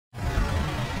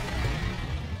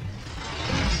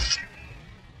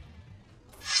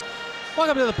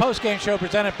Welcome to the Postgame Show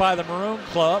presented by the Maroon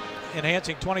Club,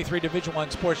 enhancing 23 Division I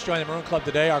sports. Join the Maroon Club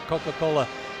today. Our Coca-Cola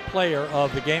player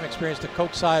of the game experienced the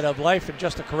Coke side of life. And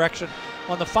just a correction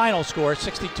on the final score,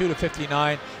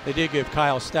 62-59. They did give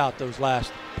Kyle Stout those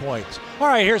last points. All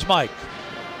right, here's Mike.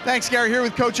 Thanks, Gary. Here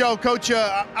with Coach O. Coach,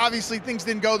 obviously things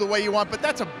didn't go the way you want, but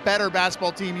that's a better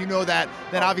basketball team, you know that,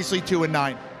 than obviously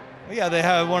 2-9. Yeah, they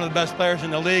have one of the best players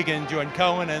in the league in Jordan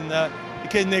Cohen, and the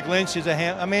kid Nick Lynch is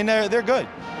I mean, they're good.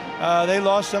 They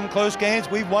lost some close games.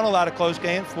 We've won a lot of close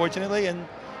games, fortunately, and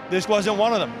this wasn't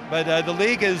one of them. But the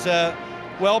league is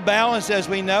well balanced, as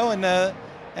we know,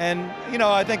 and you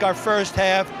know, I think our first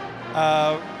half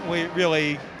we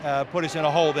really put us in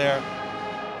a hole there.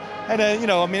 And you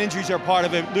know, I mean, injuries are part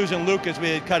of it. Losing Lucas, we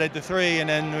had cut it to 3, and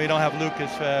then we don't have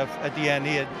Lucas at the end.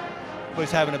 He was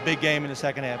having a big game in the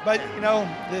second half. But, you know,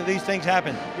 these things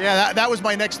happen. Yeah, that was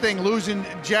my next thing. Losing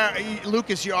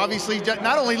Lucas, you obviously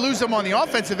not only lose him on the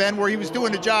offensive end where he was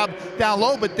doing the job down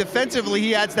low, but defensively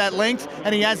he adds that length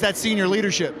and he adds that senior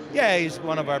leadership. Yeah, he's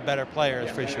one of our better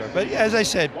players for sure. But as I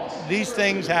said, these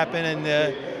things happen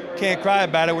and can't cry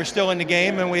about it. We're still in the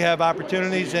game and we have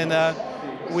opportunities, and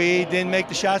we didn't make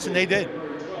the shots and they did.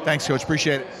 Thanks, Coach.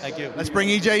 Appreciate it. Thank you. Let's bring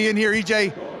EJ in here.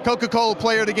 EJ, Coca-Cola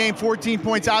player of the game, 14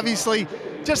 points. Obviously,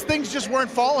 things just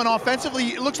weren't falling offensively.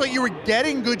 It looks like you were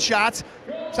getting good shots.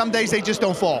 Some days they just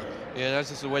don't fall. Yeah, that's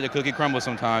just the way the cookie crumbles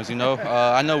sometimes, you know.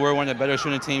 I know we're one of the better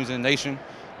shooting teams in the nation.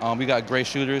 We got great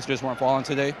shooters, just weren't falling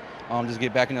today. Just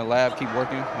get back in the lab, keep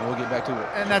working, and we'll get back to it.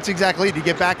 And that's exactly it. You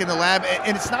get back in the lab,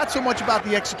 and it's not so much about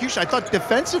the execution. I thought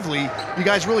defensively, you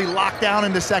guys really locked down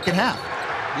in the second half.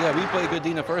 Yeah, we played good D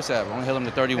in the first half. We only held them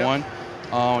to 31.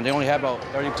 Yep. They only had about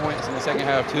 30 points in the second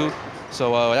half, too.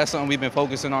 So that's something we've been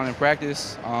focusing on in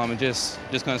practice, and just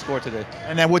couldn't score today.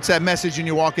 And then what's that message when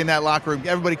you walk in that locker room?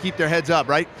 Everybody keep their heads up,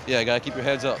 right? Yeah, got to keep your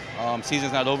heads up.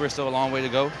 Season's not over, still a long way to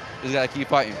go. Just got to keep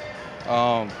fighting.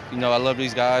 You know, I love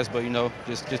these guys, but, you know,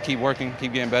 just keep working,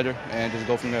 keep getting better, and just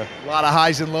go from there. A lot of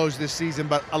highs and lows this season,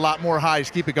 but a lot more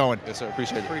highs. Keep it going. Yes, sir.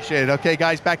 Appreciate it. Appreciate it. Okay,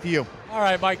 guys, back to you. All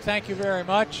right, Mike, thank you very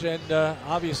much. And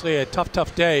obviously a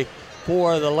tough day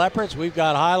for the Leopards. We've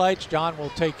got highlights. John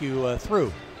will take you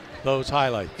through those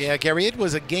highlights. Yeah, Gary, it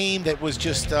was a game that was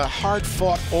just hard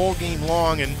fought all game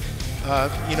long. And,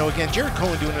 you know, again, Jared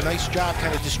Cohen doing a nice job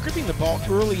kind of distributing the ball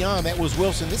early on. That was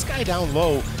Wilson. This guy down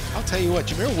low, I'll tell you what,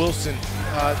 Jameer Wilson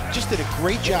just did a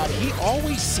great job. He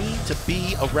always seemed to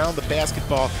be around the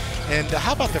basketball. And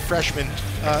how about the freshman?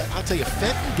 I'll tell you,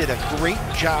 Fenton did a great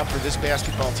job for this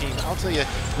basketball team. I'll tell you,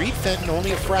 Reed Fenton,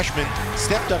 only a freshman,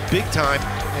 stepped up big time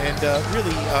and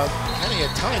really kind of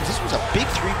at times, this was a big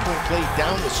three-point play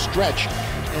down the stretch.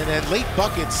 And then late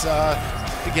buckets,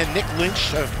 again, Nick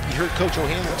Lynch, you heard Coach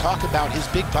O'Hanlon talk about his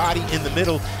big body in the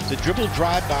middle. The dribble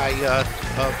drive by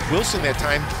Wilson that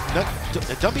time,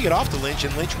 dumping it off to Lynch,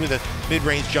 and Lynch with a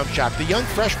mid-range jump shot. The young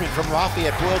freshman from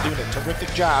Lafayette, Boyle, doing a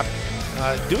terrific job.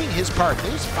 Doing his part.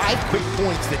 Those 5 quick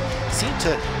points that seemed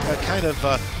to kind of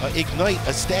ignite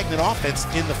a stagnant offense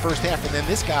in the first half. And then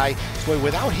this guy, boy,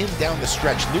 without him down the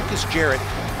stretch, Lucas Jarrett,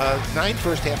 9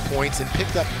 first half points and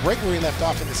picked up right where he left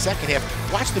off in the second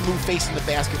half. Watch the move facing the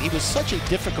basket. He was such a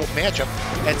difficult matchup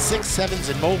at 6'7"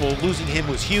 and mobile. Losing him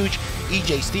was huge.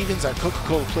 E.J. Stevens, our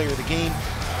Coca-Cola player of the game,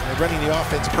 running the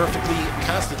offense perfectly,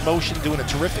 constant motion, doing a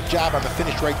terrific job on the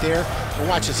finish right there. And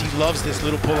watch this, he loves this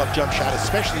little pull-up jump shot,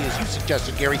 especially as you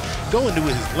suggested, Gary, going to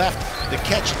his left, the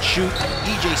catch and shoot.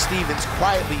 E.J. Stevens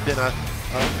quietly been a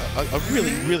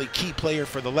really key player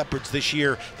for the Leopards this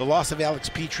year. The loss of Alex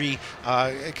Petrie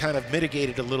kind of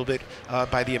mitigated a little bit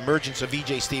by the emergence of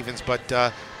E.J. Stevens. But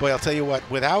boy, I'll tell you what,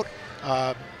 without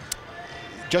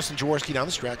Justin Jaworski down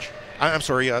the stretch, I'm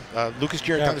sorry, Lucas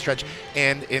Jarrett down the stretch,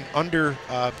 and an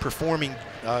underperforming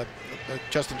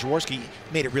Justin Jaworski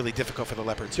made it really difficult for the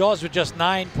Leopards. Jaws with just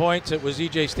 9 points. It was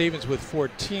E.J. Stevens with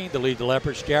 14 to lead the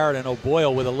Leopards. Jarrett and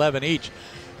O'Boyle with 11 each.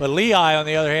 But Lehigh, on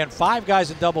the other hand, 5 guys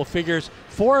in double figures,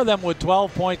 4 of them with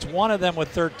 12 points, 1 of them with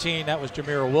 13. That was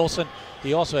Jameer Wilson.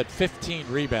 He also had 15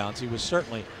 rebounds. He was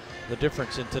certainly the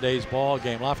difference in today's ball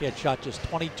game. Lafayette shot just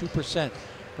 22%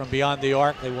 from beyond the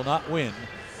arc. They will not win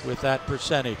with that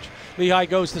percentage. Lehigh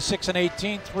goes to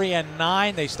 6-18,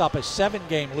 3-9. They stop a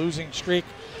 7-game losing streak.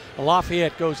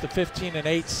 Lafayette goes to 15-8,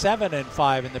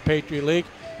 7-5 in the Patriot League,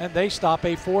 and they stop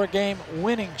a 4-game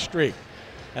winning streak.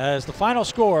 As the final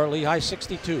score, Lehigh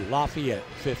 62, Lafayette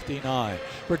 59.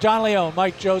 For John Leo and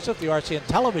Mike Joseph, the RCN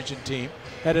television team,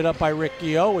 headed up by Rick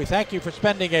Gio, we thank you for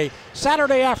spending a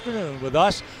Saturday afternoon with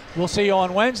us. We'll see you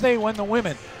on Wednesday when the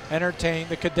women entertain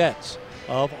the cadets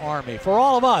of Army. For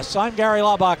all of us, I'm Gary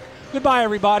Laubach. Goodbye,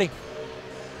 everybody.